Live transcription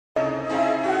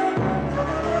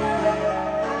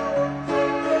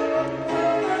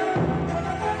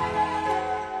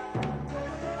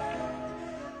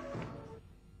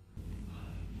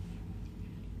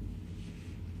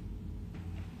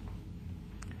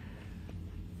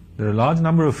There are a large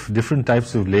number of different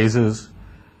types of lasers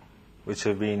which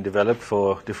have been developed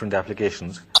for different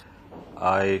applications.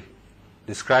 I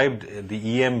described the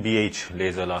EMBH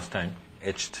laser last time,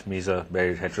 etched meso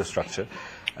buried heterostructure,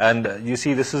 and you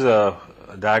see this is a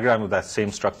diagram of that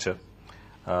same structure.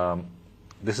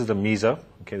 This is the meso,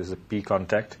 okay, this is a P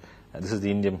contact, and this is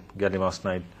the indium gallium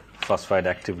arsenide phosphide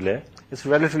active layer. It's a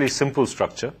relatively simple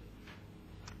structure.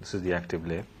 This is the active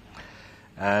layer.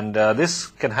 And this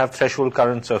can have threshold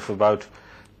currents of about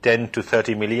 10 to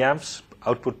 30 milliamps,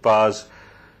 output powers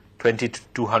 20 to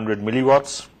 200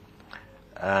 milliwatts,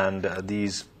 and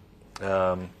these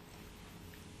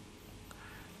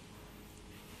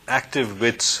active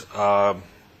bits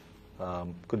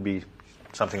could be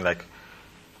something like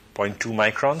 0.2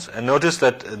 microns. And notice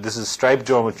that this is stripe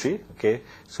geometry, okay?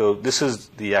 So this is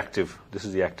the active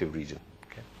region.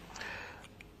 Okay?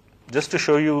 Just to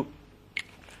show you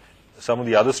some of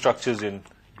the other structures in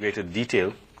greater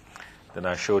detail than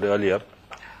I showed earlier,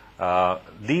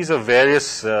 these are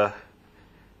various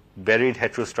buried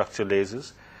heterostructure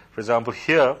lasers. For example,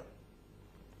 here,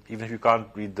 even if you can't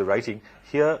read the writing,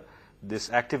 here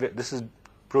this is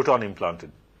proton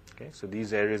implanted. Okay, so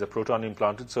these areas are proton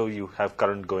implanted, so you have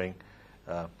current going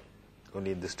only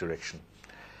in this direction.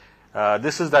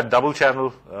 This is that double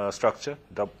channel structure,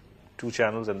 two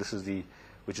channels, and this is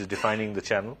which is defining the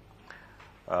channel.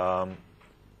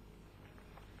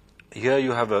 Here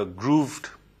you have a grooved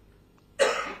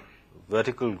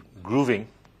vertical grooving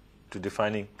to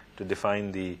define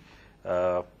the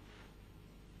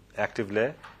active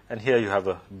layer, and here you have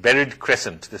a buried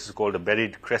crescent. This is called a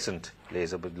buried crescent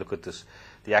laser, but look at this.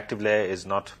 The active layer is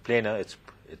not planar,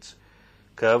 it's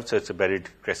curved, so it's a buried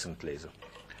crescent laser.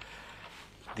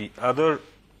 The other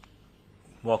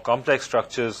more complex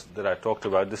structures that I talked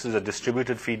about, this is a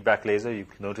distributed feedback laser. You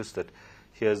can notice that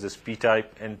here's this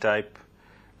P-type, N-type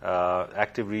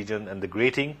active region, and the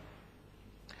grating.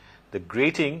 The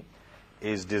grating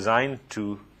is designed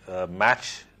to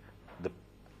match the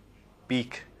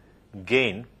peak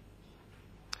gain.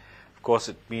 Of course,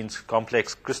 it means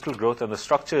complex crystal growth, and the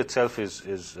structure itself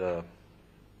is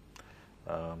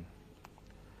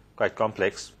quite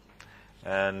complex.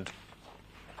 And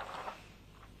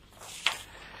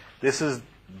this is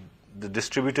the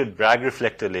distributed Bragg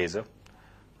reflector laser.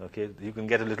 Okay, you can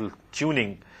get a little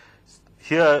tuning.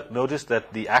 Here, notice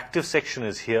that the active section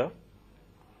is here,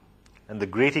 and the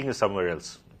grating is somewhere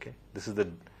else. Okay, this is the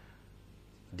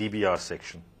DBR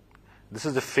section. This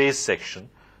is the phase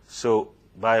section. So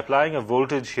by applying a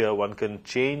voltage here, one can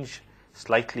change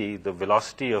slightly the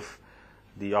velocity of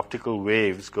the optical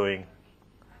waves going,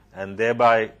 and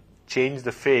thereby change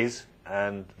the phase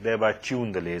and thereby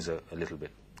tune the laser a little bit.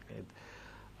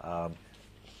 Okay.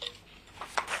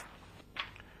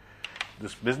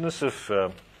 This business of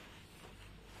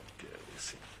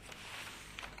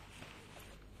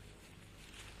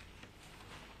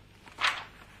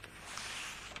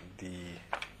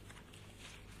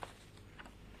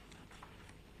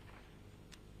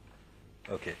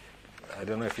okay, I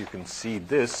don't know if you can see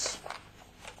this.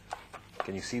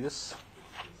 Can you see this?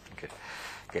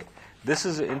 Okay. This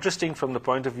is interesting from the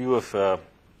point of view of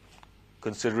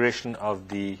consideration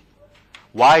of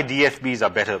why DFBs are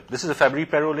better. This is a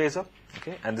Fabry-Perot laser,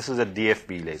 okay, and this is a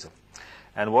DFB laser.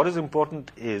 And what is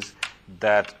important is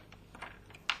that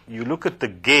you look at the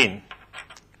gain.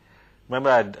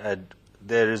 Remember,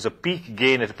 there is a peak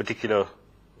gain at a particular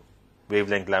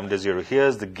wavelength, lambda 0.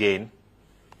 Here's the gain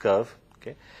curve,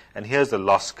 okay, and here's the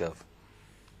loss curve.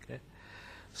 Okay.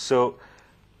 So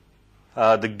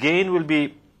the gain will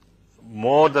be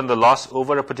more than the loss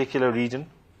over a particular region,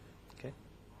 okay,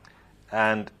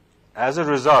 and as a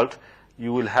result,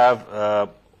 you will have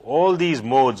all these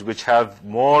modes which have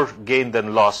more gain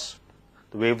than loss.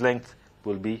 The wavelength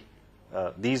will be,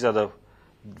 these are the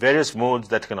various modes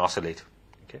that can oscillate,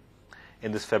 okay,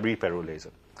 in this Fabry-Perot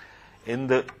laser. In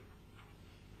the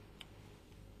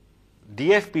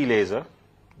DFB laser,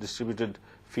 distributed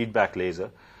feedback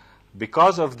laser,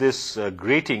 because of this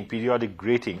grating, periodic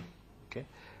grating, okay,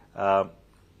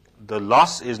 the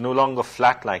loss is no longer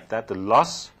flat like that. The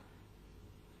loss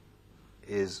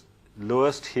is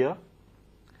lowest here,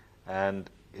 and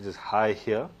it is high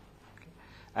here. Okay.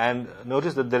 And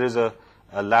notice that there is a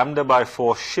lambda by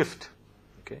 4 shift.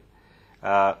 Okay,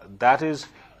 that is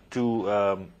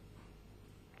to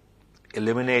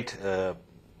eliminate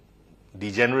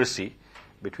degeneracy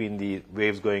between the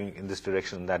waves going in this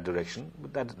direction and that direction.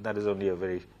 But that is only a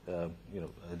very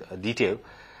a detail.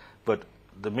 But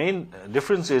the main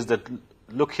difference is that,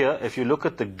 look here, if you look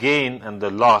at the gain and the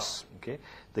loss, okay,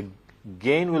 the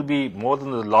gain will be more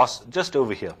than the loss just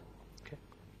over here, okay,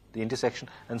 the intersection,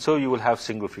 and so you will have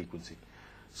single frequency.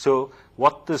 So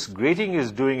what this grating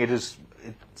is doing, it's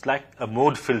like a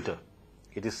mode filter.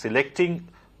 It is selecting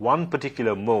one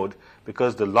particular mode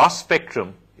because the loss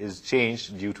spectrum is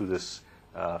changed due to this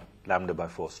lambda by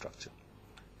 4 structure.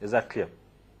 Is that clear?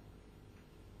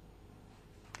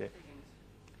 Okay.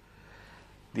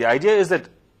 The idea is that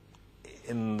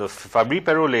in the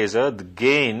Fabry-Perot laser, the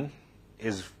gain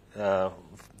is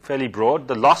fairly broad.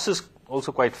 The loss is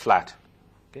also quite flat.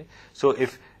 Okay. So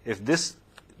if this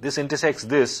intersects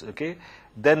this, okay,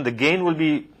 then the gain will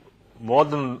be more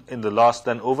than in the loss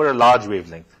than over a large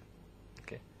wavelength.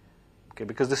 Okay,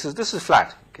 because this is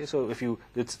flat. Okay, so if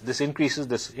this increases,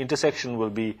 this intersection will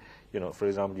be, for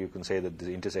example, you can say that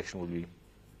the intersection will be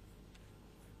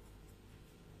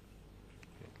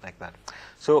like that.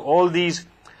 So all these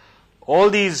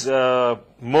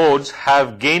modes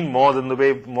have gain more than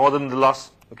the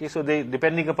loss. Okay, so they,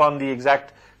 depending upon the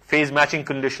exact phase matching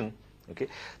condition. Okay,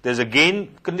 there's a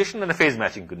gain condition and a phase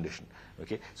matching condition.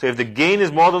 Okay, so if the gain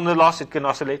is more than the loss, it can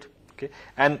oscillate. Okay,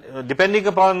 and depending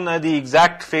upon the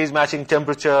exact phase matching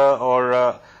temperature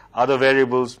or other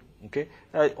variables, okay,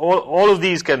 all of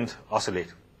these can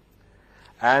oscillate.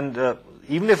 And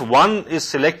even if one is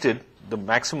selected, the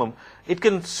maximum, it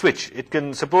can switch. It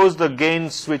can, suppose the gain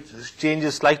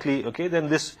changes slightly. Okay,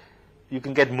 then you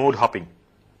can get mode hopping,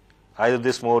 either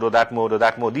this mode or that mode or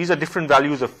that mode. These are different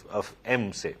values of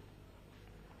M, say.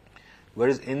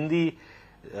 Whereas in the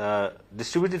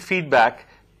distributed feedback,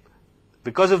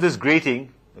 because of this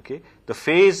grating, okay, the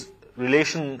phase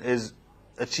relation is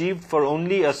achieved for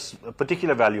only a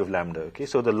particular value of lambda. Okay,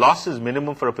 so the loss is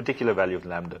minimum for a particular value of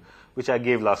lambda, which I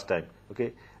gave last time.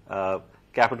 Okay,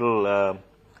 capital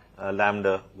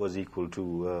lambda was equal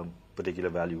to a particular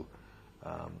value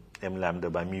m lambda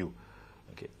by mu.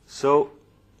 Okay, so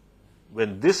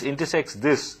when this intersects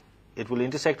this, it will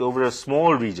intersect over a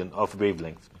small region of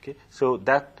wavelength. Okay, so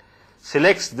that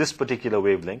selects this particular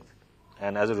wavelength,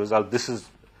 and as a result,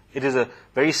 it is a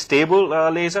very stable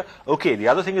laser. Okay, the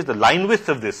other thing is the line width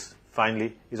of this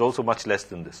finally is also much less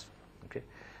than this. Okay,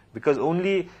 because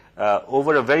only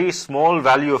over a very small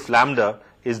value of lambda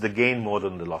is the gain more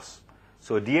than the loss.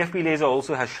 So a DFB laser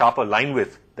also has sharper line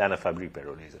width than a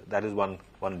Fabry-Perot laser. That is one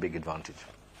big advantage.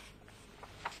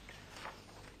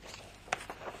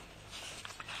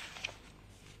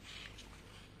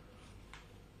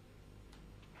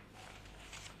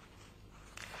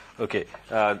 Okay,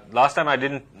 last time I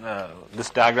didn't, this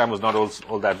diagram was not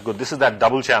all that good. This is that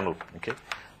double channel, okay,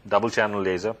 double channel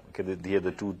laser. Okay, here are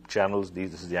the two channels.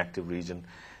 This is the active region.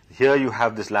 Here you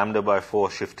have this lambda by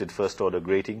 4 shifted first order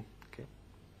grating, okay,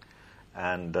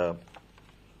 and okay,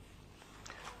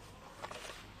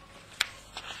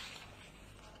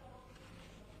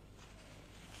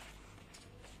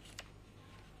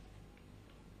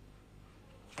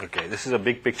 this is a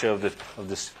big picture of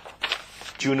this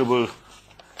tunable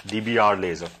DBR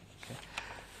laser. Okay.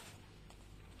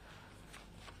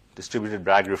 Distributed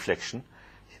Bragg reflection.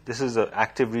 This is the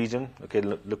active region. Okay,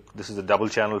 look, this is a double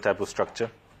channel type of structure.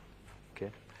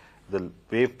 Okay, the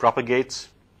wave propagates.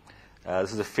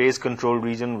 This is a phase control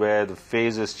region where the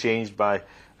phase is changed by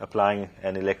applying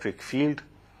an electric field,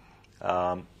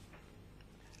 and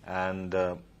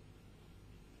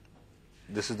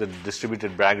this is the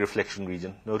distributed Bragg reflection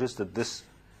region. Notice that this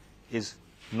is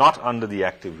not under the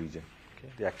active region. Okay.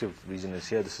 The active region is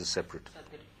here. This is separate. So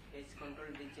the phase control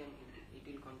region, it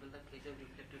will control the phase of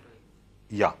reflected wave.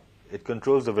 Yeah, it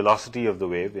controls the velocity of the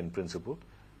wave in principle,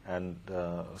 and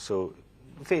so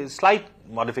slight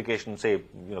modification, say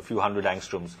a few hundred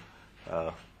angstroms,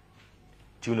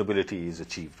 tunability is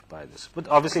achieved by this. But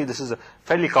obviously, this is a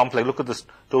fairly complex. Look at this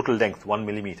total length, 1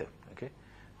 millimeter. Okay,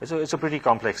 so it's a pretty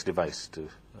complex device to,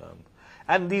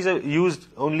 and these are used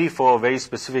only for very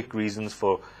specific reasons,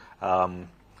 for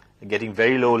getting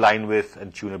very low line width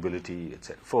and tunability,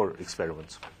 etc., for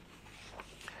experiments.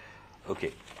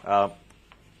 Okay.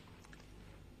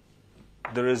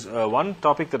 There is one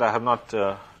topic that I have not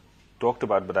talked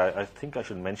about, but I think I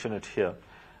should mention it here,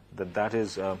 that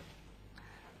is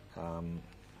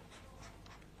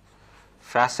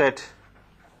facet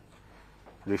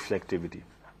reflectivity.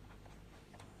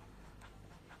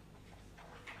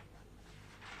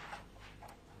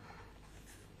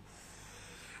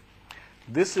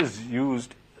 This is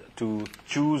used to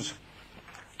choose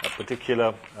a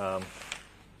particular.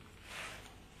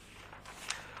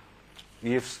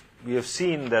 We have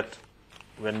seen that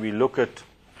when we look at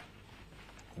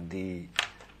the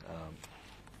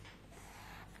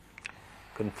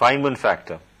confinement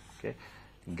factor, okay,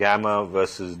 gamma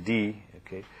versus D,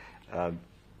 okay,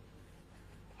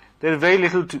 there is very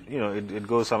little to, it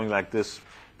goes something like this.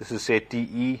 This is, say,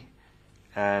 TE,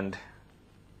 and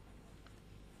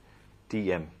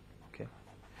TM. Okay,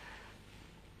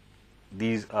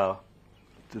 these are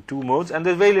the two modes, and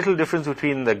there's very little difference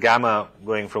between the gamma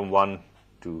going from 1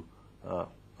 to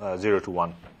 0 to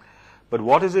 1. But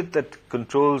what is it that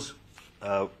controls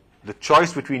the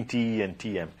choice between TE and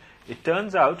TM? It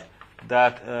turns out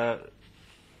that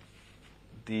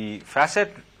the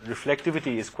facet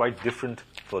reflectivity is quite different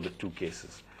for the two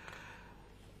cases.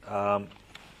 You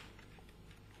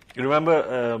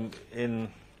remember in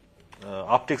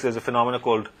optics there's a phenomenon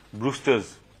called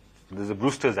Brewster's. There's a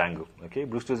Brewster's angle. Okay,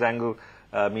 Brewster's angle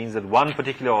means that one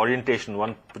particular orientation,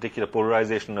 one particular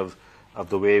polarization of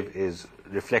the wave is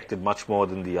reflected much more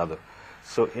than the other.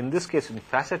 So in this case, in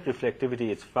facet reflectivity,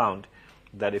 it's found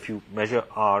that if you measure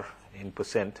R in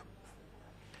percent,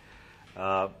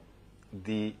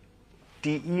 the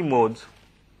TE modes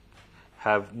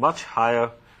have much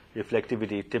higher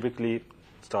reflectivity, typically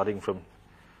starting from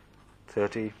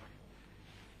 30,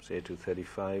 say to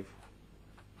 35%.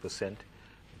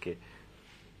 Okay.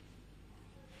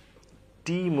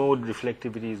 T mode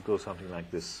reflectivities go something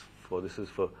like this. This is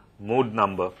for mode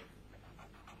number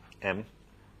M.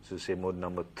 So say mode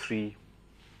number 3,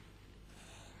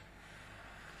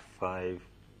 5,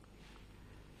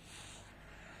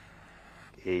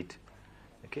 8.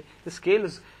 Okay. The scale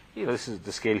is, this is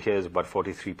the scale here is about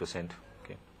 43%.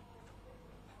 Okay.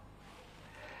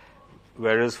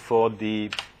 Whereas for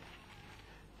the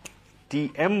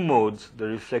TM modes, the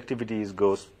reflectivity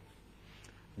goes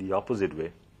the opposite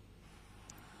way.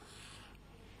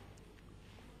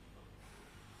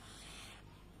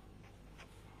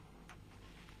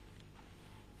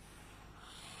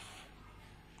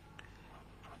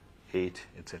 Eight,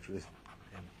 etc.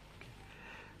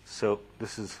 So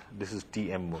this is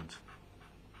TM modes.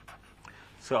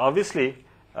 So obviously,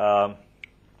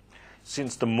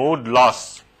 since the mode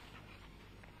loss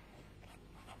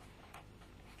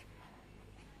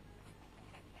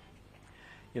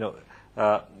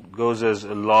goes as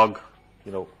a log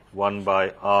 1 by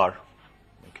R,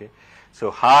 okay,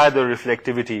 so higher the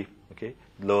reflectivity, okay,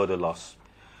 lower the loss.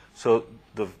 So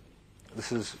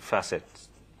this is facets.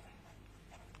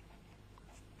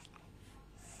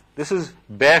 This is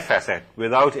bare facet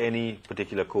without any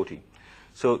particular coating.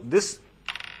 So this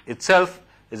itself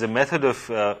is a method of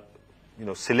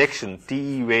selection.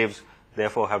 TE waves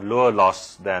therefore have lower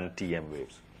loss than TM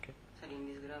waves. Okay. Sir, in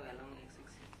this graph along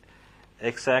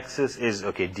x-axis. X-axis is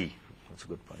D. That's a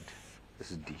good point.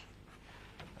 This is D.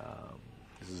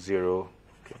 This is 0.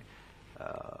 Okay.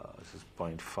 This is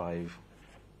 0.5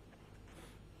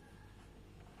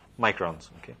 microns.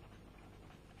 Okay.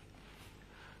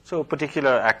 So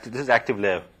particular this is active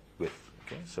layer width.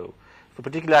 Okay, so for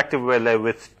particular active layer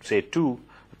width, say 2,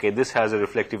 okay, this has a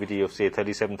reflectivity of say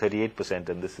 37-38%,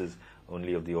 and this is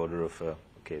only of the order of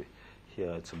okay,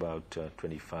 here it's about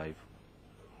 25.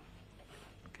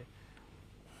 Okay,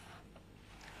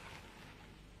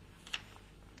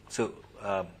 so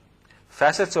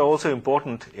facets are also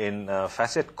important in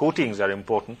facet coatings are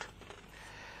important.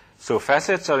 So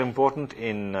facets are important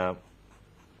in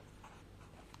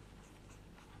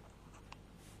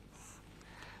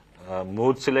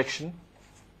mode selection,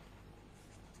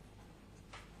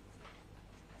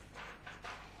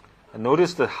 and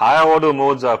notice that higher order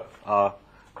modes are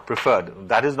preferred.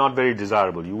 That is not very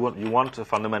desirable. You want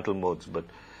fundamental modes, but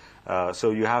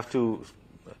so you have to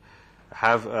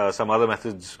have some other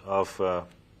methods of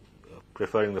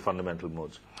preferring the fundamental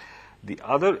modes. The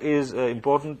other is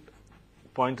important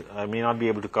point I may not be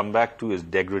able to come back to is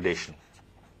degradation.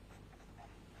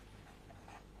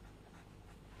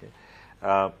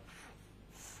 Okay.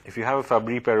 If you have a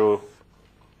Fabry-Perot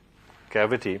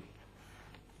cavity,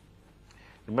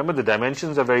 remember the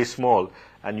dimensions are very small,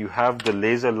 and you have the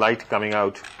laser light coming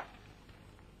out,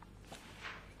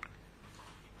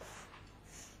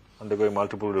 undergoing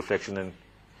multiple reflection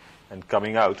and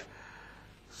coming out.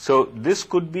 So this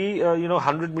could be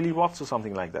 100 milliwatts or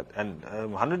something like that, and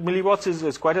 100 milliwatts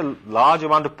is quite a large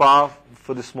amount of power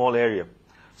for this small area.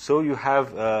 So you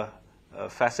have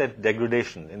facet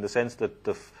degradation in the sense that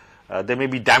there may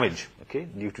be damage, okay,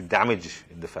 due to damage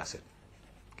in the facet.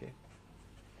 Okay,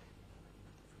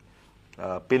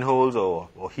 pinholes or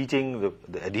heating,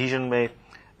 the adhesion may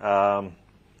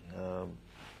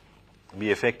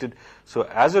be affected. So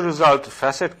as a result,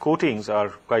 facet coatings are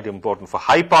quite important for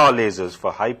high power lasers.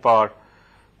 For high power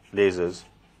lasers,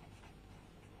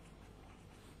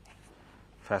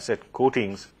 facet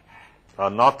coatings are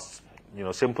not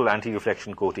simple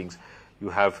anti-reflection coatings. You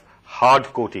have hard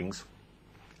coatings.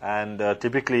 And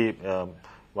typically,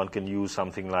 one can use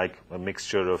something like a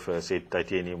mixture of, say,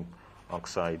 titanium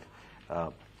oxide.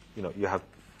 You have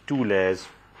 2 layers,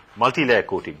 multi-layer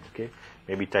coating. Okay,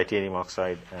 maybe titanium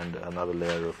oxide, and another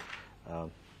layer of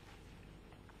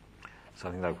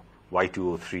something like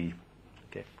Y2O3.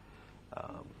 Okay.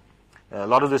 A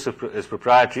lot of this is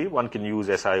proprietary. One can use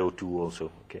SiO2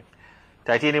 also. Okay.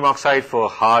 Titanium oxide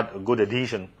for good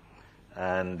adhesion,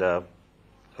 and a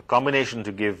combination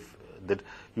to give that.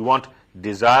 You want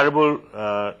desirable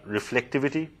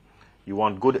reflectivity. You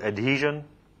want good adhesion.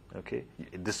 Okay.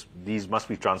 These must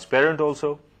be transparent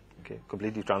also. Okay.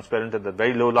 Completely transparent at the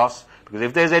very low loss, because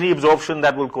if there's any absorption,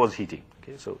 that will cause heating.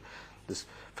 Okay. So this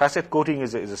facet coating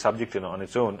is a subject on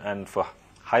its own, and for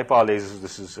high power lasers,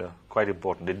 this is quite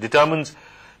important. It determines.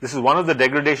 This is one of the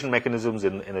degradation mechanisms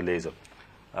in a laser.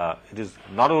 It is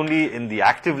not only in the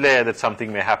active layer that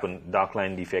something may happen, dark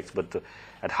line defects, but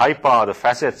at high power, the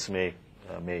facets may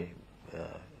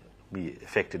be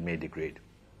affected, may degrade.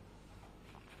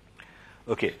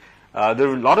 Okay, there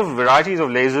are a lot of varieties of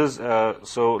lasers.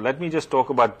 So let me just talk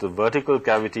about the vertical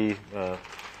cavity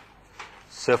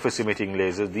surface emitting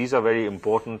lasers. These are very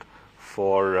important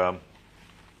for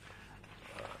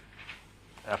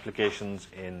applications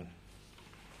in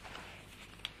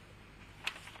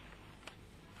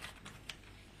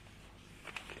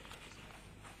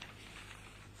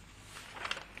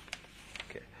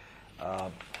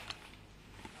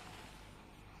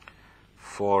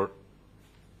for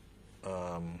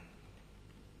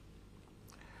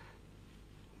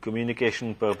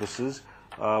communication purposes.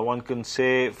 One can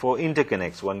say for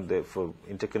interconnects. For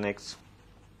interconnects,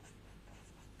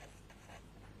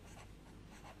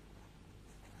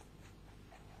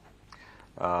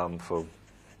 for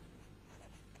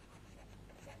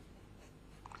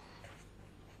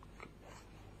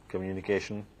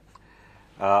communication.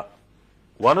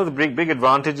 One of the big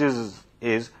advantages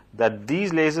is that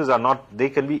these lasers are not, they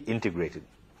can be integrated.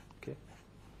 Okay.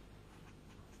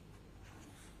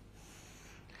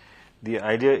 The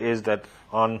idea is that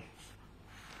on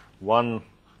one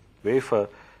wafer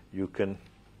you can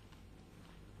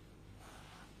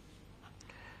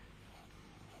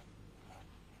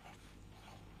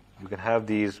have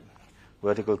these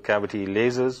vertical cavity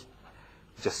lasers,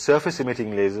 which are surface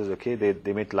emitting lasers. Okay, they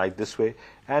emit light this way,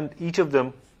 and each of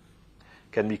them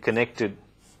can be connected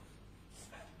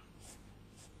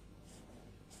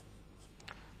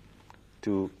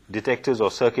to detectors or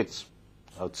circuits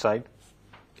outside.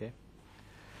 Okay,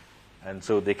 and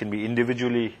so they can be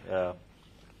individually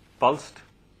pulsed,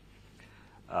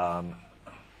 and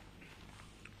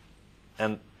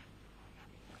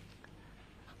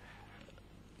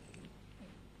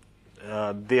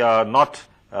they are not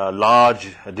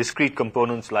large discrete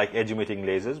components like edge emitting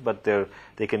lasers, but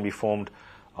they can be formed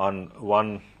on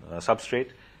one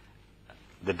substrate.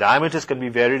 The diameters can be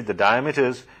varied. The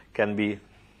diameters can be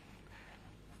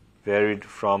varied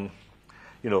from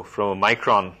a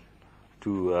micron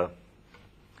to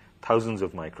thousands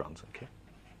of microns. Okay.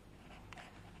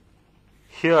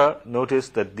 Here, notice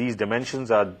that these dimensions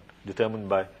are determined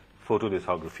by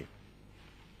photolithography.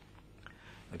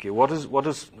 Okay. What are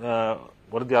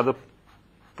the other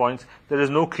points? There is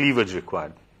no cleavage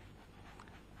required.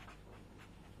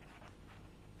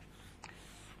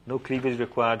 No cleavage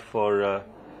required for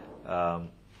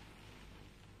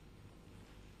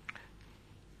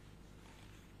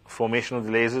formation of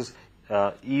the lasers.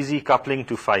 Easy coupling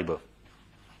to fiber.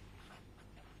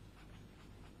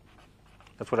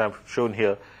 That's what I've shown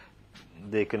here.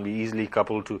 They can be easily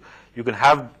coupled to. You can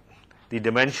have the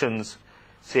dimensions,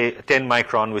 say 10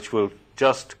 micron, which will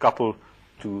just couple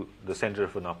to the center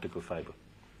of an optical fiber.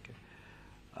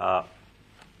 Okay.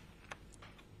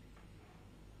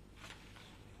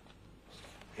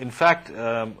 In fact,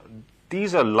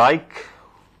 these are like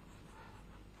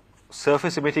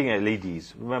surface emitting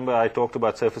LEDs. Remember, I talked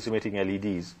about surface emitting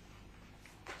LEDs.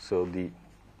 So the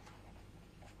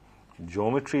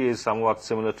geometry is somewhat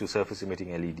similar to surface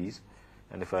emitting LEDs.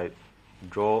 And if I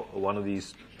draw one of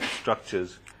these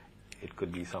structures, it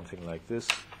could be something like this.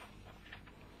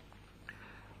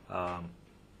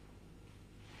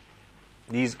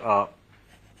 These are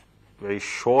very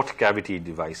short cavity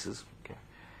devices. Okay.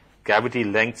 Cavity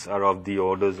lengths are of the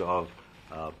orders of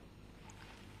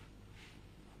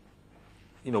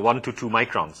 1 to 2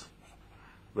 microns,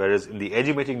 whereas in the edge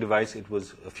emitting device it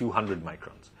was a few hundred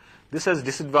microns. This has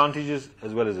disadvantages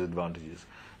as well as advantages.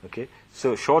 Okay,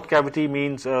 so short cavity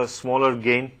means a smaller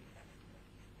gain,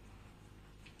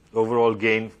 overall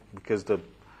gain, because the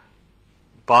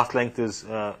path length is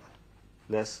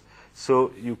less.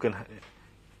 So you can.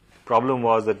 Problem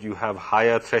was that you have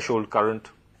higher threshold current,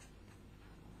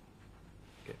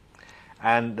 okay,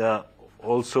 and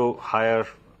also higher.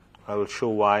 I will show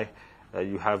why.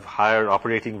 You have higher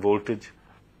operating voltage.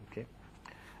 Okay.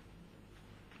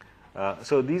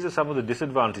 So these are some of the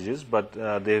disadvantages, but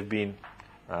they've been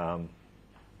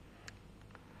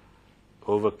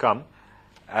overcome.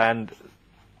 And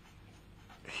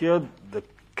here the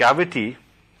cavity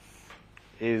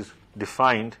is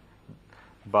defined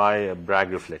by a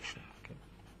Bragg reflection. Okay.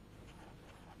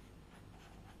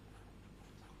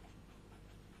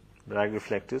 Bragg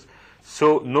reflectors.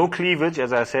 So no cleavage,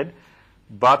 as I said,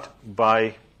 but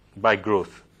by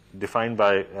growth, defined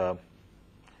by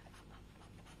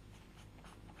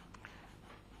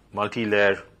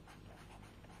multi-layer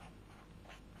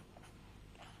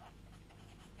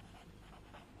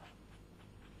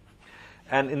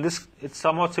and in this it's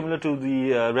somewhat similar to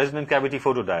the resonant cavity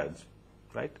photodiodes,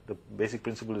 right? The basic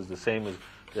principle is the same as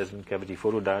resonant cavity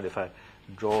photodiode. If I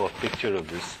draw a picture of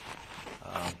this,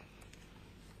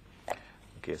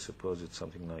 okay, suppose it's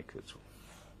something like this.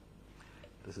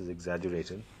 This is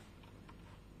exaggerated.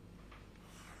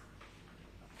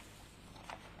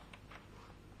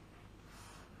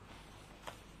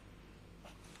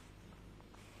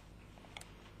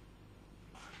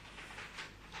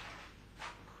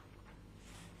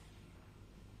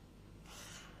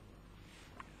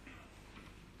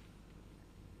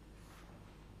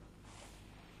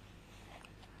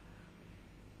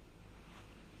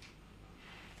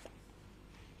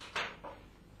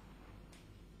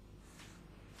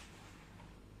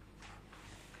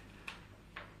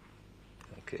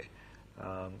 Okay.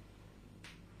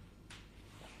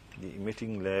 The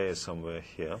emitting layer is somewhere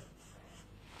here,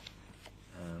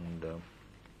 and there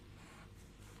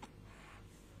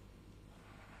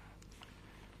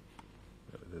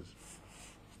it is.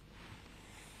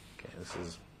 Okay, this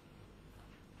is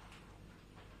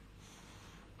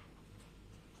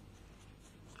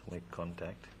make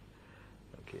contact.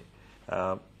 Okay.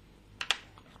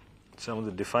 Some of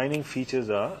the defining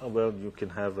features are, well, you can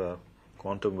have a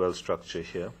quantum well structure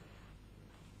here.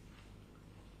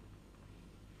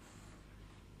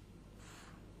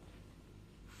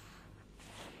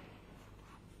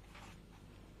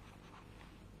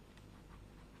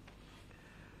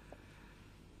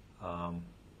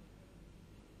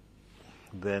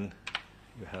 Then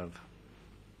you have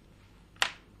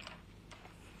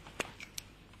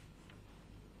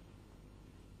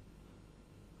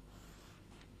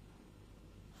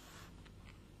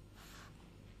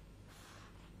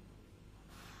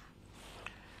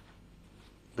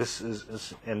this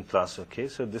is n plus, okay?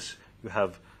 So this you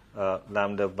have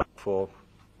lambda by 4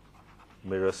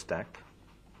 mirror stack,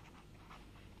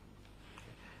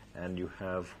 and you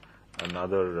have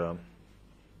another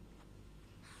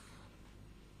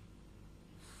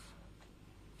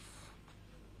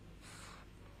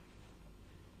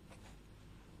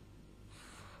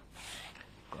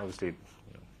obviously, you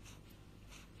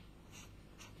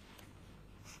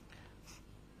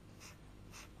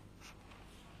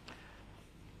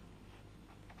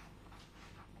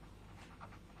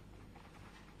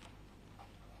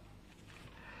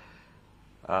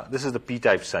know, this is the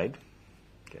p-type side.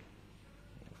 Okay,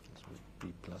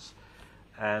 P plus,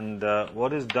 and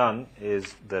what is done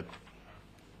is that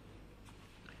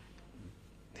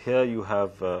here you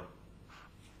have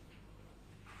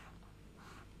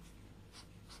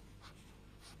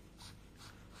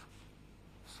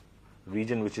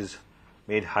region which is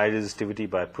made high resistivity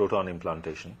by proton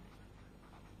implantation.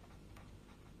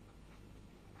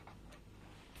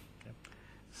 Okay.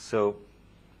 So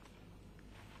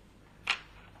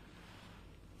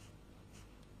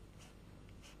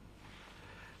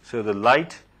the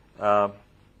light,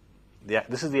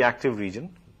 this is the active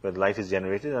region where light is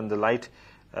generated, and the light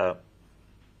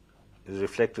is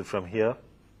reflected from here,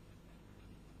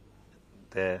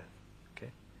 there,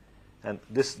 okay, and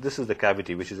this is the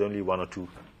cavity, which is only 1 or 2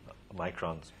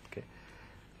 microns, okay,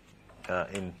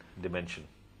 in dimension.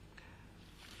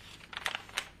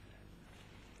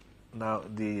 Now,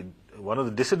 one of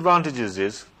the disadvantages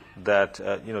is that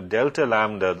delta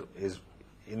lambda is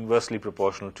inversely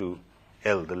proportional to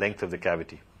L, the length of the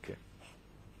cavity. Okay,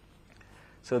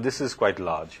 so this is quite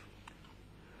large.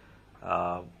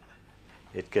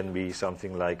 It can be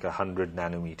something like 100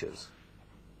 nanometers,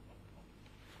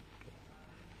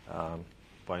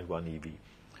 0.1 eV.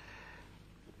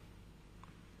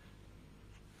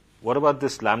 What about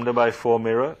this lambda by 4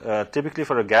 mirror? Typically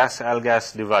for a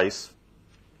gas-al-gas device,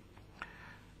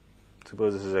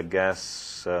 suppose this is a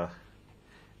gas,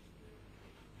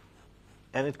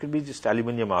 and it could be just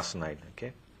aluminum arsenide,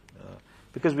 okay?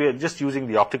 Because we are just using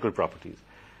the optical properties.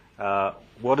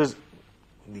 What is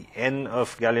the N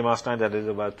of gallium arsenide? That is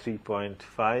about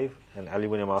 3.5, and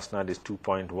aluminum arsenide is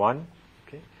 2.1.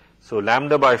 Okay, so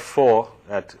lambda by 4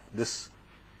 at this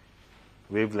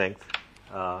wavelength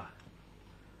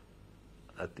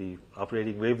at the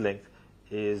operating wavelength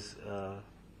is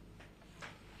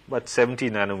about 70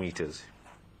 nanometers.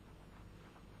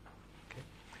 Okay.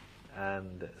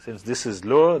 And since this is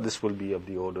lower, this will be of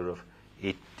the order of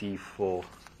 84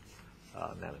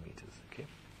 nanometers. Okay.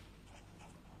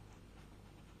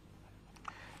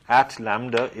 At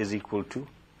lambda is equal to,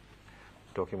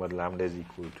 talking about lambda is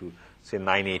equal to, say,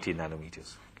 980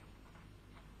 nanometers.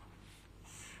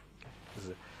 This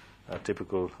is a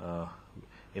typical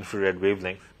infrared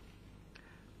wavelength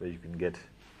where you can get.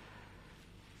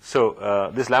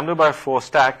 So this lambda by 4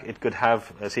 stack, it could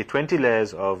have, say, 20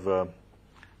 layers of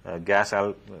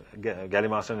gallium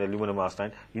arsenide and aluminum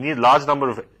arsenide. You need a large number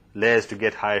of layers to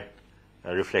get high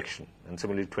reflection, and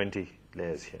similarly 20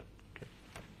 layers here. Okay.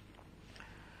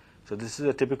 So this is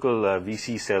a typical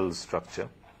VC cell structure.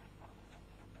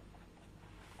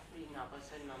 In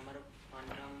aperture, number of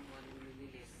quantum will be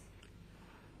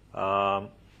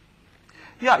less.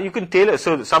 Yeah, you can tailor.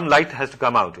 So some light has to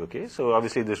come out. Okay, so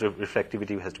obviously this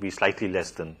reflectivity has to be slightly less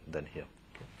than here.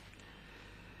 Okay.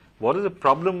 What is the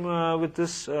problem with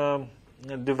this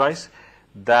device?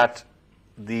 That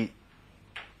the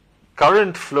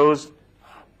current flows.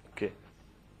 Okay,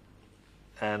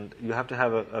 and you have to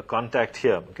have a contact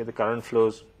here. Okay, the current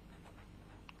flows.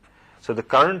 So the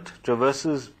current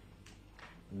traverses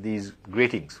these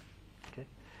gratings. Okay,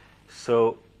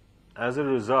 so as a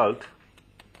result.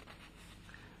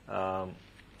 So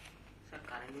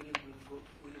current will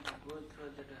go through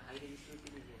that high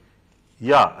resistivity region.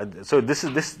 Yeah, so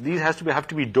these have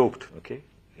to be doped, okay,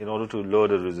 in order to lower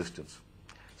the resistance.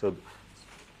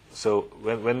 So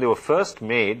when they were first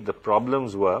made, the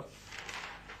problems were,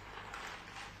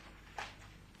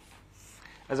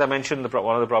 as I mentioned,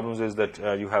 one of the problems is that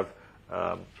you have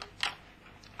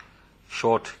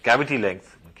short cavity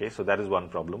length. Okay, so that is one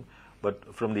problem.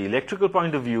 But from the electrical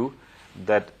point of view,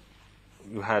 that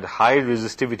you had high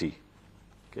resistivity,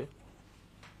 okay,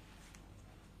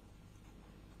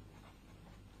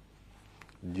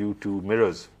 due to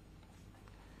mirrors.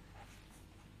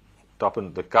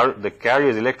 The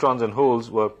carriers, electrons and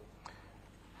holes were.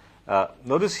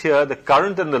 Notice here, the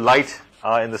current and the light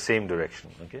are in the same direction.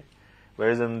 Okay,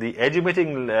 whereas in the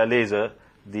edge-emitting laser,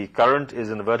 the current is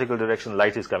in the vertical direction,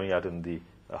 light is coming out in the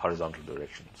horizontal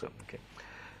direction. So, okay,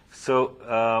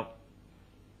 so.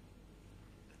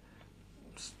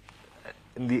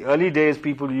 In the early days,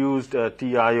 people used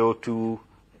TiO2,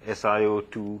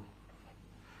 SiO2,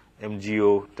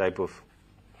 MgO type of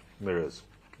mirrors.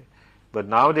 Okay. But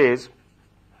nowadays,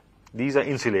 these are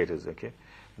insulators. Okay.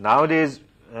 Nowadays,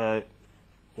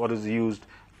 what is used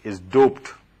is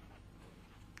doped,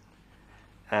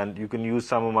 and you can use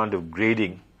some amount of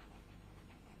grading,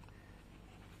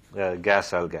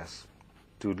 gas-al gas,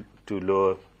 to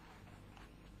lower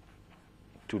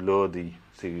the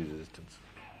series resistance.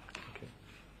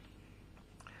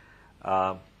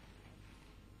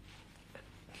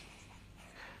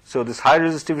 So this high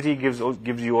resistivity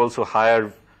gives you also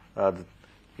higher,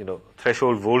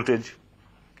 threshold voltage,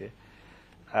 okay,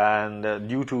 and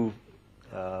due to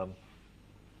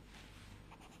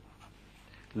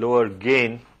lower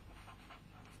gain,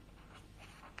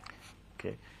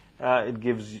 okay, it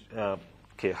gives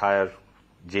higher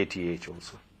JTH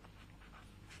also.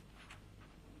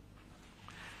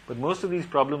 But most of these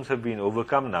problems have been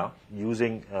overcome now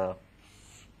using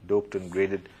doped and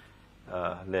graded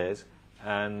layers,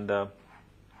 and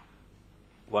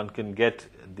one can get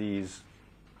these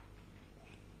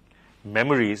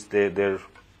memories. They're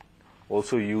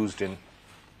also used in.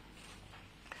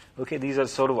 Okay, these are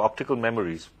sort of optical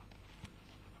memories.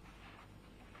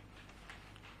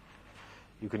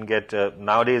 You can get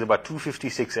nowadays about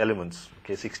 256 elements.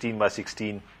 Okay, 16 by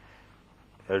 16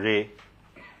 array,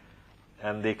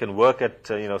 and they can work at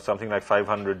something like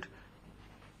 500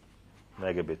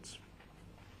 megabits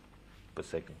per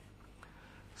second.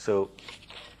 So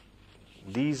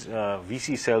these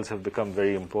VC cells have become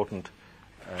very important,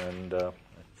 and I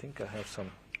think I have some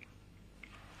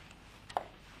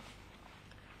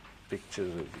pictures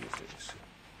of these. Let me see.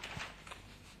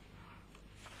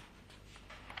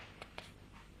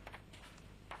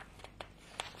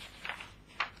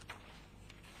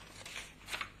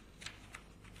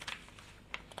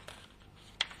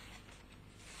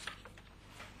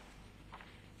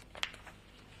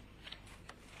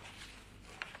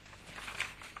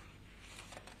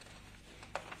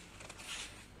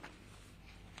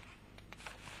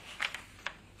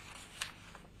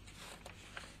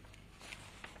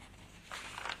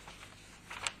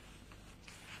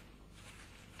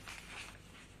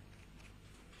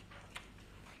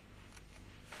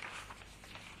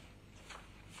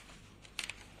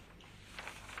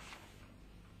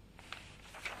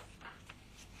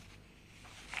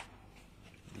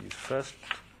 first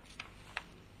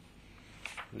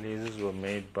lasers were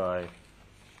made by a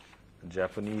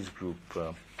Japanese group.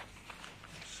 Let's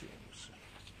see,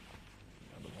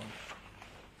 another one.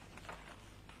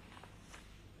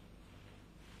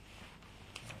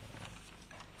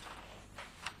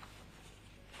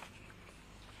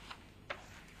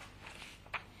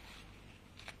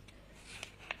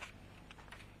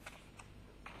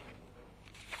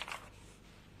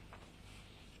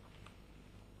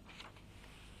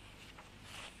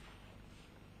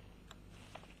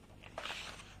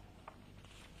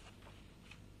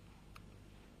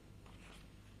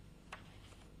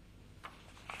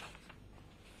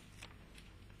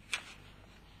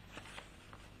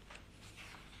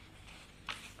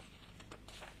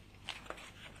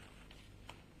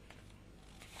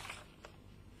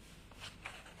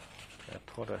 I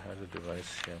thought I had a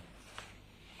device here.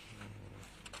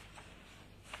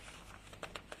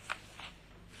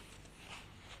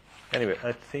 Anyway,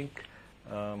 I think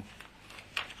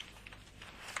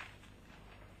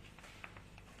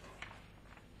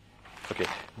okay.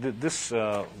 This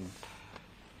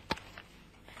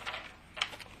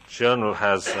journal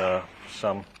has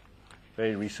some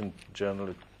very recent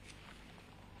journal.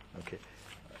 Okay,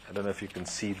 I don't know if you can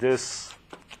see this.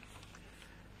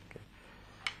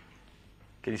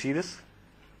 Can you see this?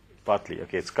 Partly.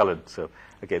 Okay, it's colored. So,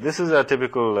 okay, this is a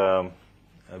typical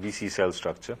VC cell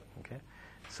structure. Okay,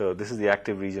 so this is the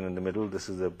active region in the middle. This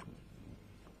is the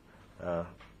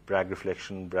Bragg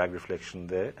reflection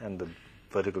there, and the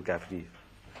vertical cavity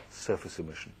surface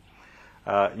emission.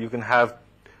 You can have,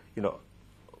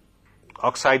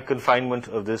 oxide confinement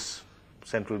of this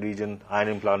central region, ion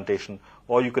implantation,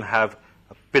 or you can have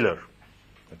a pillar.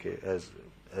 Okay, as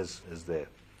there.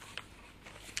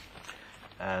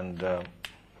 And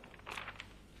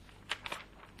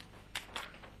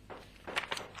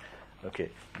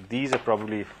okay, these are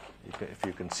probably, if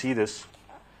you can see this,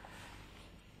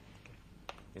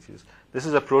 this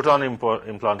is a proton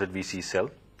implanted VC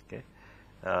cell. Okay,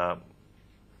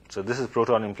 so this is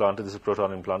proton implanted. This is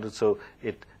proton implanted. So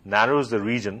it narrows the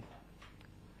region.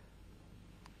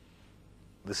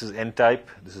 This is N type.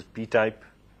 This is P type.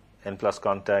 N plus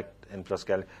contact. N plus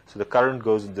gallium. So the current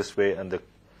goes this way, and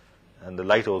the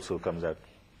light also comes out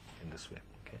in this way.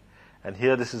 Okay, and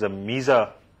here this is a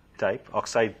MESA type,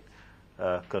 oxide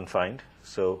confined.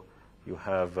 So you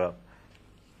have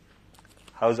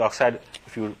how's oxide?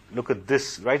 If you look at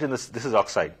this, right in this is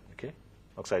oxide. Okay,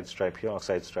 oxide stripe here,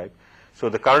 oxide stripe. So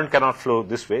the current cannot flow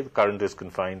this way. The current is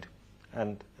confined,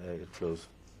 and it flows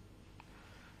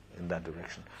in that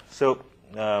direction. So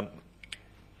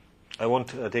I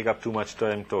won't take up too much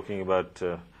time talking about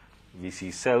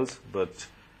VC cells, but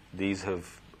these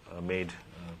have made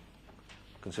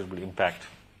considerable impact.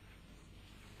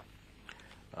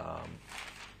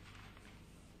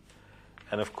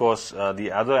 And of course,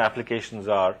 the other applications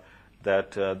are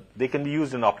that they can be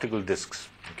used in optical discs,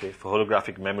 okay, for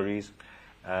holographic memories,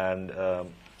 and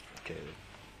okay.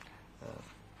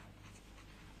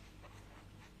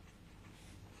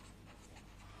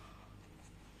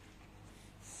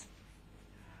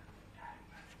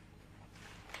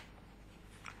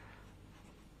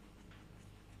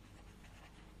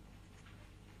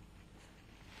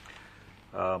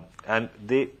 And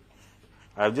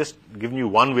I've just given you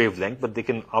one wavelength, but they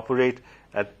can operate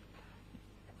at,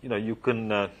 you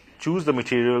can choose the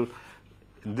material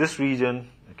in this region.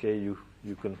 Okay, you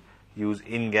can use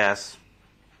in-gas,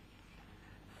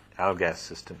 out-gas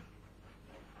system.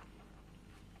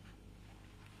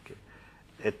 Okay,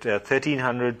 at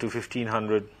 1300 to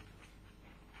 1500,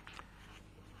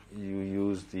 you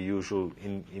use the usual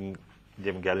indium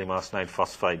gallium arsenide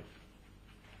phosphide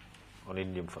on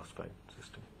indium phosphide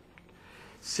system.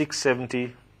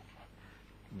 670,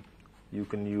 you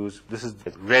can use, this is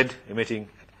red emitting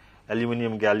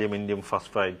aluminum gallium indium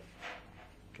phosphide,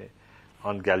 okay,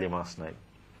 on gallium arsenide.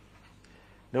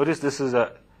 Notice this is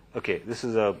a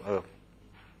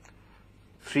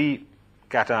 3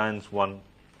 cations, 1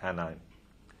 anion,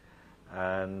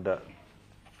 and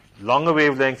longer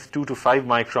wavelength 2 to 5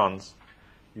 microns,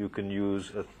 you can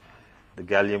use the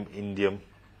gallium indium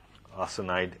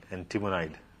arsenide and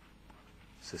timonide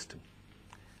system.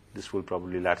 This will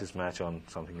probably lattice match on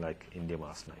something like indium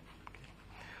arsenide. Okay.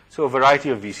 So a variety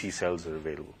of VC cells are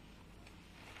available.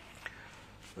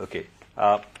 Okay.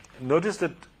 Notice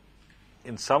that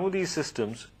in some of these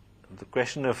systems, the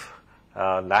question of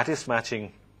lattice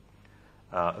matching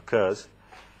occurs.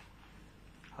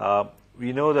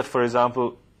 We know that, for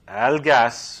example,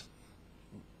 gas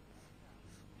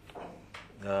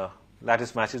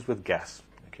lattice matches with gas.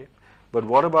 Okay. But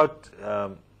what about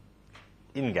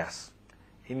in-gas?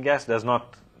 In-gas does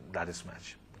not lattice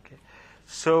match. Okay.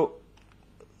 So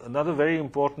another very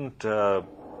important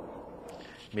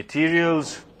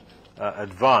materials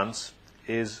advance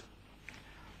is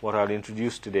what I'll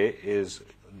introduce today is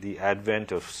the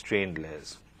advent of strained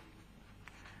layers.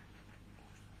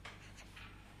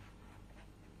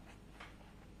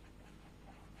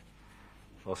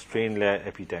 Or strain layer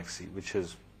epitaxy, which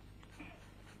has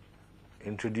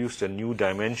introduced a new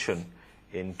dimension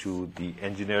into the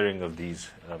engineering of these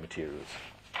materials.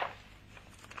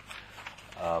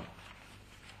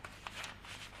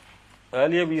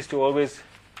 Earlier we used to always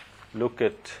look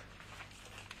at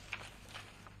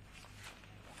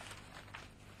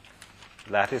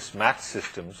lattice match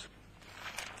systems.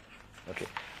 Okay,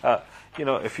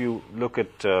 if you look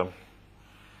at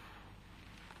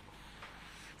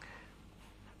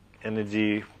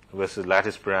energy versus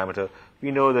lattice parameter,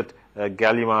 we know that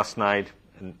gallium arsenide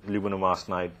and aluminum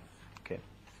arsenide, okay,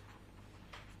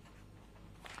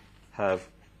 have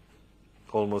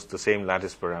almost the same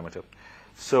lattice parameter.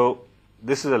 So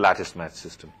this is a lattice match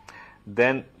system.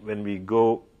 Then when we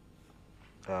go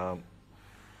to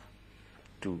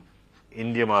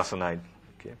indium arsenide,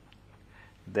 okay,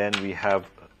 then we have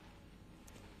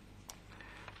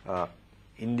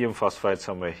indium phosphide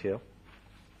somewhere here,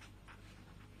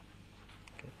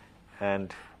 okay,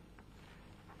 and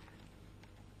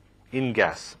in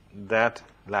gas that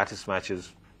lattice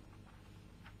matches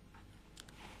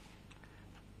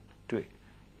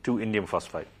to indium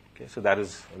phosphide. Okay, so that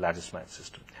is a lattice match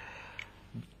system.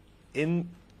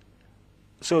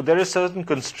 So there is certain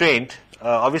constraint.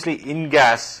 Obviously, in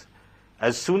gas,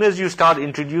 as soon as you start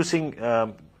introducing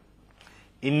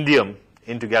indium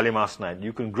into gallium arsenide,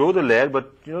 you can grow the layer,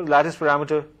 but lattice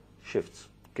parameter shifts.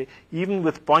 Okay, even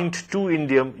with 0.2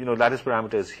 indium, lattice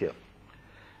parameter is here.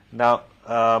 Now,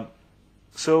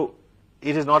 so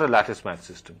it is not a lattice match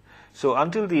system. So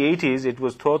until the 80s, it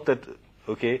was thought that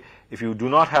okay, if you do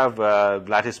not have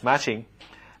lattice matching,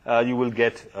 you will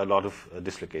get a lot of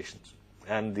dislocations,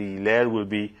 and the layer will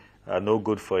be no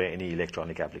good for any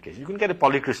electronic application. You can get a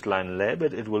polycrystalline layer,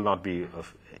 but it will not be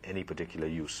of any particular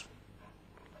use.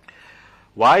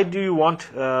 Why do you want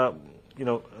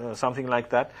something like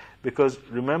that? Because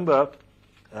remember,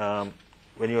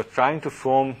 when you're trying to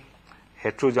form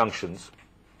heterojunctions,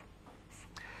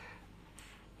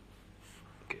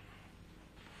 okay,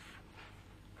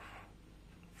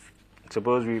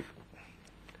 suppose the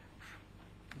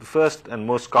first and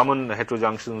most common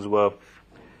heterojunctions were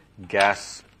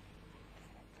gas,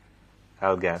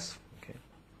 Al gas. Okay,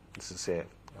 this is say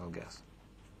Al gas,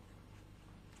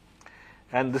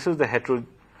 and this is the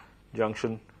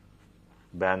heterojunction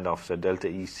band offset delta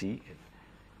EC,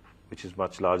 which is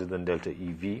much larger than delta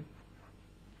EV.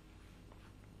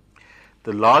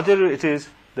 The larger it is,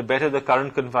 the better the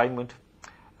current confinement,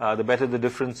 the better the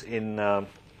difference in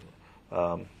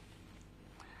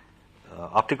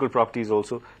optical properties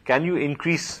also. Can you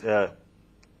increase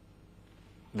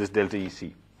this delta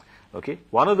EC? Okay,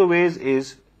 one of the ways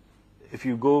is if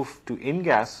you go to in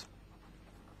gas,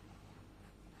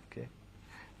 okay,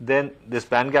 then this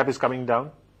band gap is coming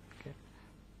down. Okay,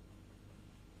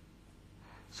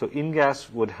 so in gas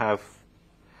would have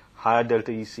higher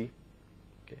delta EC.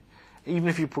 Okay, even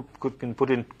if you can put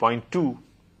in 0.2,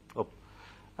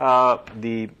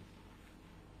 the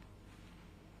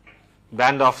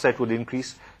band offset would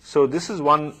increase. So this is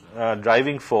one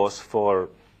driving force for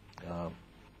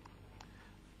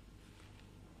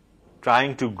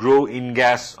trying to grow in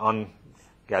gas on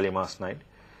gallium arsenide.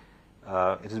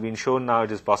 It has been shown now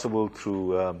it is possible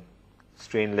through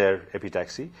strain layer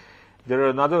epitaxy. There are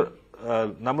another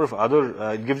number of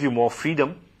other, it gives you more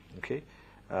freedom, okay,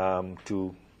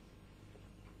 to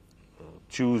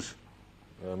choose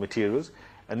materials.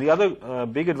 And the other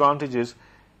big advantage is,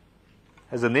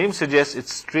 as the name suggests,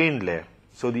 it's strained layer.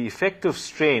 So the effect of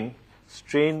strain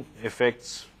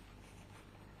effects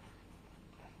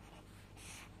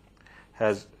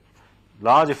has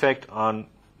large effect on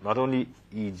not only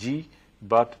EG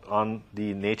but on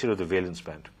the nature of the valence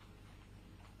band.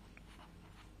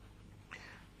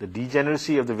 The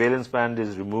degeneracy of the valence band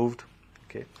is removed.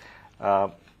 Okay.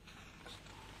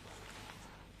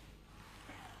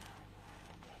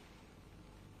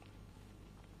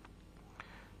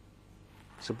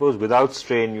 Suppose without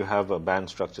strain you have a band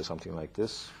structure something like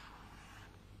this.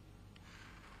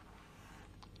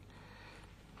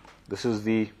 This is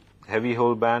the heavy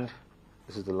hole band,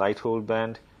 this is the light hole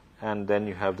band, and then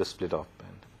you have the split off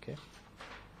band. Okay,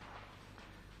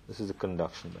 this is the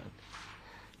conduction band.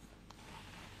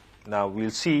 Now we'll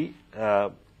see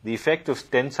the effect of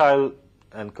tensile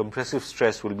and compressive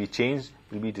stress will be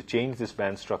to change this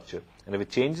band structure, and if it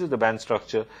changes the band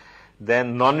structure,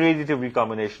 then non-radiative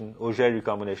recombination, Auger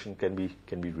recombination can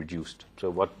be reduced.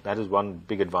 So that is one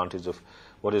big advantage of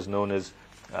what is known as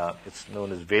it's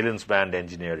known as valence band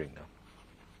engineering now.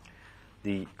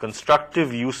 The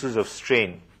constructive uses of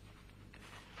strain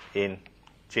in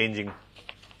changing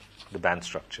the band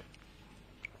structure.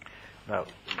 Now,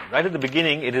 right at the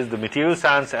beginning, it is the material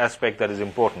science aspect that is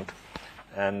important,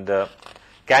 and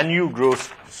can you grow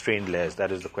strained layers?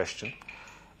 That is the question.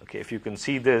 Okay, if you can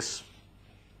see this.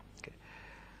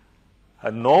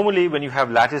 Normally, when you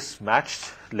have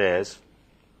lattice-matched layers,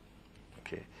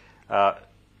 okay,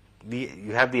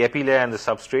 you have the epi layer and the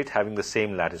substrate having the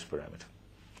same lattice parameter.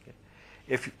 Okay.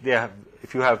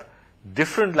 If you have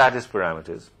different lattice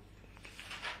parameters,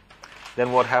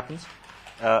 then what happens?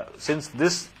 Since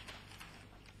this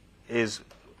is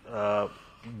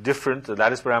different, the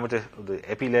lattice parameter of the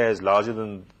epi layer is larger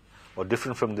than or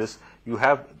different from this, you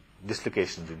have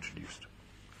dislocations introduced,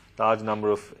 large number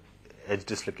of edge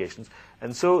dislocations,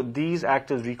 and so these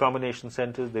act as recombination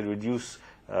centers. They reduce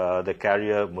the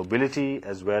carrier mobility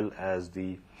as well as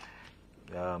the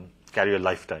carrier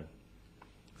lifetime.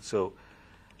 So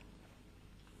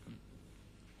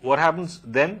what happens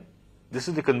then? This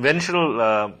is the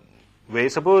conventional way.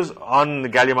 Suppose on the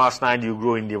gallium arsenide you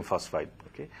grow indium phosphide.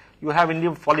 Okay, you have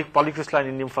polycrystalline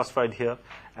indium phosphide here,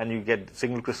 and you get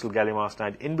single crystal gallium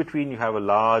arsenide. In between, you have a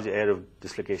large air of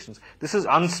dislocations. This is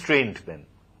unstrained then.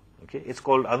 Okay, it's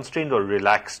called unstrained or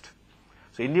relaxed.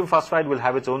 So indium phosphide will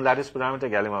have its own lattice parameter,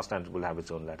 gallium arsenide will have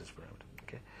its own lattice parameter.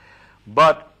 Okay,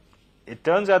 but it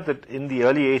turns out that in the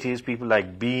early 80s, people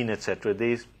like Bean, etc.,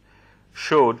 they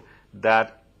showed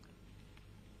that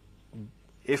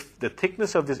if the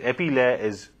thickness of this epi layer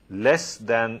is less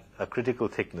than a critical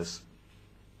thickness,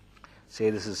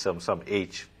 say this is some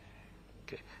H,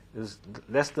 okay, this is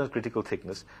less than critical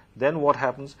thickness, then what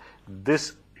happens?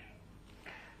 This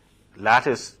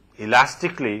lattice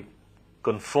elastically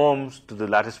conforms to the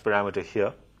lattice parameter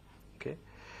here. Okay,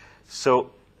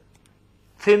 so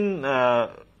thin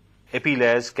epi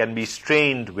layers can be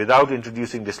strained without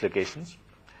introducing dislocations,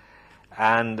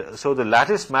 and so the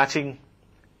lattice matching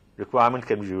requirement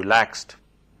can be relaxed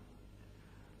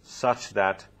such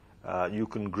that you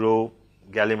can grow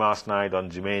gallium arsenide on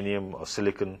germanium or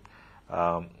silicon,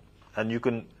 and you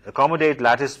can accommodate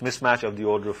lattice mismatch of the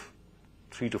order of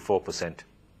 3 to 4%.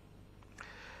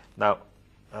 Now,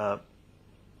 the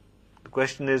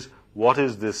question is, what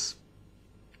is this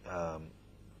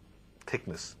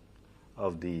thickness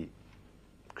of the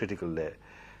critical layer?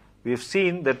 We have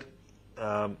seen that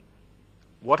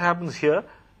what happens here,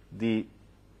 the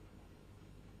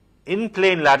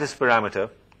in-plane lattice parameter,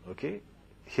 okay,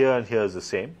 here and here is the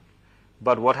same,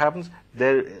 but what happens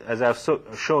there, as I've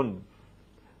shown,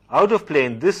 out of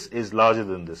plane, this is larger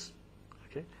than this,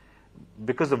 okay,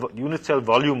 because the unit cell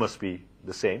volume must be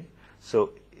the same.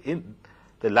 So in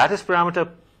the lattice parameter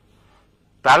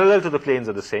parallel to the planes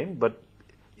are the same, but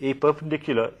a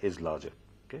perpendicular is larger,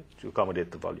 okay, to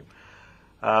accommodate the volume.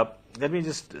 Let me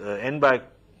just end by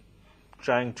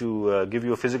trying to give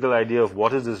you a physical idea of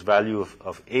what is this value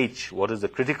of H, what is the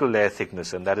critical layer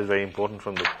thickness, and that is very important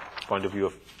from the point of view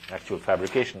of actual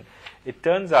fabrication. It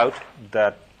turns out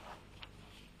that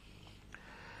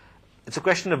it's a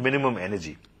question of minimum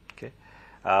energy. Okay,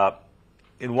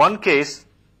 in one case,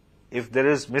 if there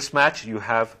is mismatch, you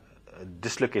have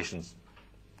dislocations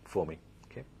forming.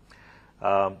 Okay,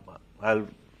 I'll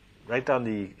write down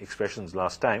the expressions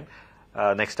next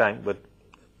time, but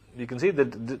you can see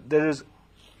that there is,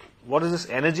 what is this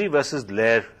energy versus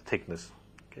layer thickness?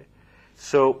 Okay,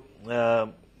 so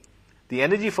the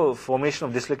energy for formation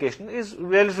of dislocation is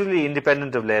relatively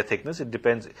independent of layer thickness. It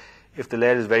depends. If the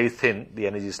layer is very thin, the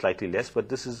energy is slightly less, but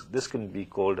this can be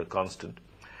called a constant.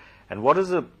 And what is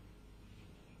the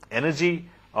energy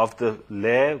of the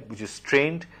layer which is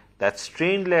strained? That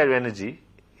strained layer energy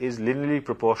is linearly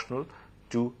proportional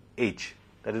to H,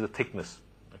 that is the thickness.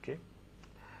 Okay,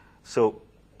 so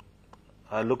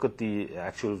I'll look at the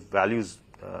actual values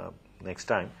next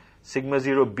time. Sigma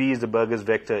 0 B is the Burger's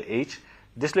vector H.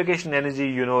 Dislocation energy,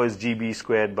 you know, is GB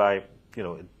squared by, you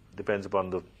know, it depends upon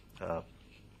the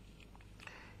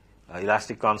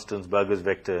elastic constants, Burger's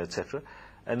vector, etc.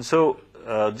 And so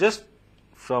just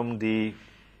from the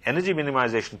energy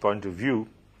minimization point of view,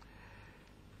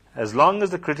 as long as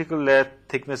the critical layer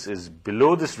thickness is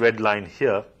below this red line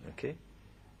here, okay,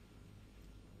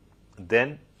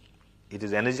 then it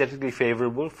is energetically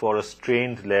favorable for a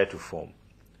strained layer to form.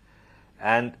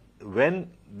 And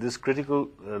when this critical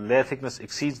layer thickness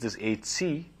exceeds this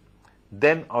HC,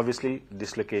 then obviously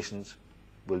dislocations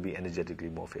will be energetically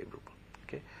more favorable.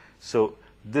 Okay, so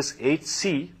this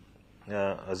HC,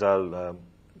 as I'll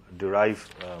derive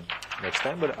next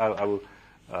time, but I will,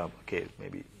 okay,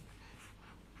 maybe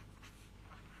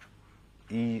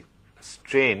E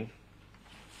strain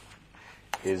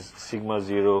is sigma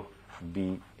 0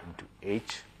 B into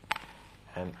H,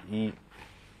 and E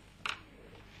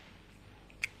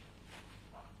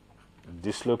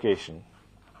dislocation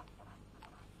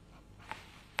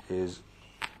is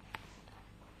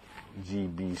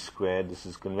GB squared. This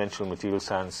is conventional material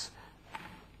science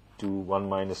to 1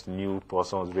 minus nu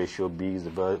Poisson's ratio. B is the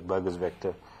Burgers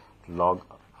vector log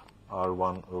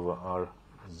R1 over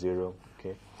R0.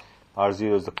 Okay,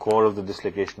 R0 is the core of the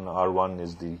dislocation. R1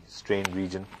 is the strain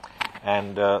region,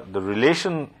 and the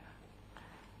relation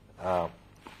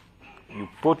you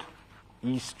put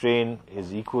E strain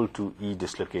is equal to E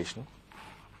dislocation.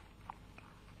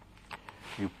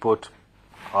 You put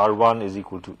R1 is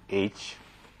equal to H,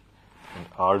 and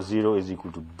R0 is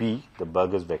equal to B, the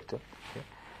Burgers vector, okay?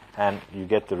 And you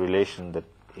get the relation that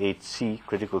HC,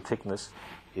 critical thickness,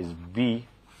 is B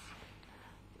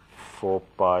 4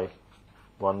 pi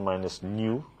 1 minus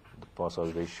nu, the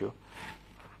Poisson's ratio,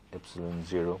 epsilon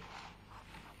 0,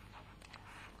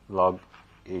 log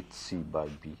HC by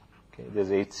B. Okay? There's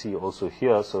HC also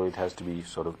here, so it has to be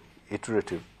sort of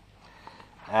iterative.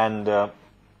 And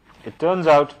it turns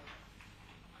out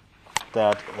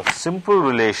that a simple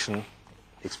relation,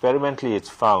 experimentally it's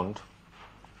found,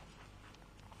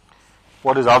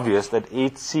 what is obvious, that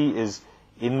HC is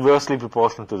inversely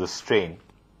proportional to the strain,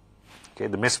 okay,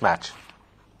 the mismatch.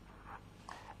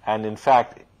 And in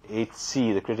fact,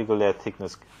 HC, the critical layer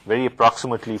thickness, very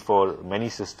approximately for many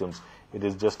systems, it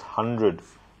is just 100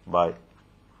 by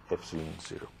epsilon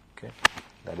 0. Okay,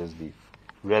 that is the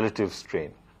relative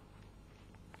strain.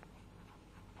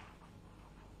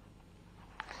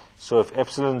 So if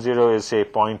epsilon 0 is, say,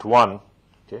 0.1,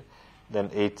 okay, then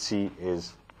HC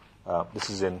is, this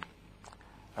is in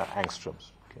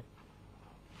angstroms. Okay,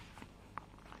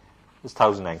 it's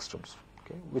 1,000 angstroms,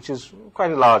 okay, which is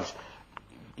quite a large.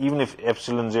 Even if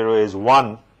epsilon 0 is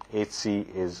 1, HC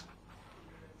is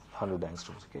 100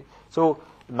 angstroms. Okay, so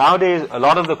nowadays a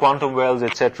lot of the quantum wells,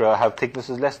 etc., have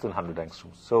thicknesses less than 100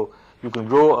 angstroms. So you can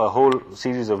grow a whole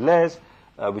series of layers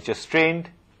which are strained,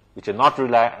 which are not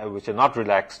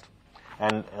relaxed.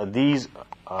 And these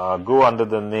go under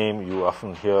the name, you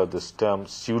often hear this term,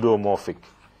 pseudomorphic.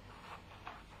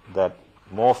 That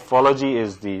morphology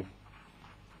is the...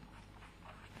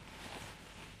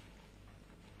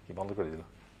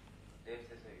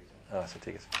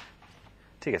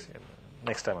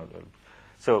 Next time I'll...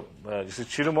 So,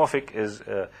 pseudomorphic is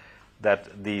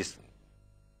that these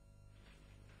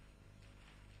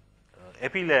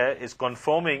epilayer is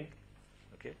conforming,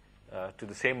 okay, to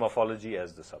the same morphology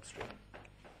as the substrate.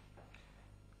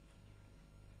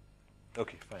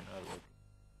 Okay, fine.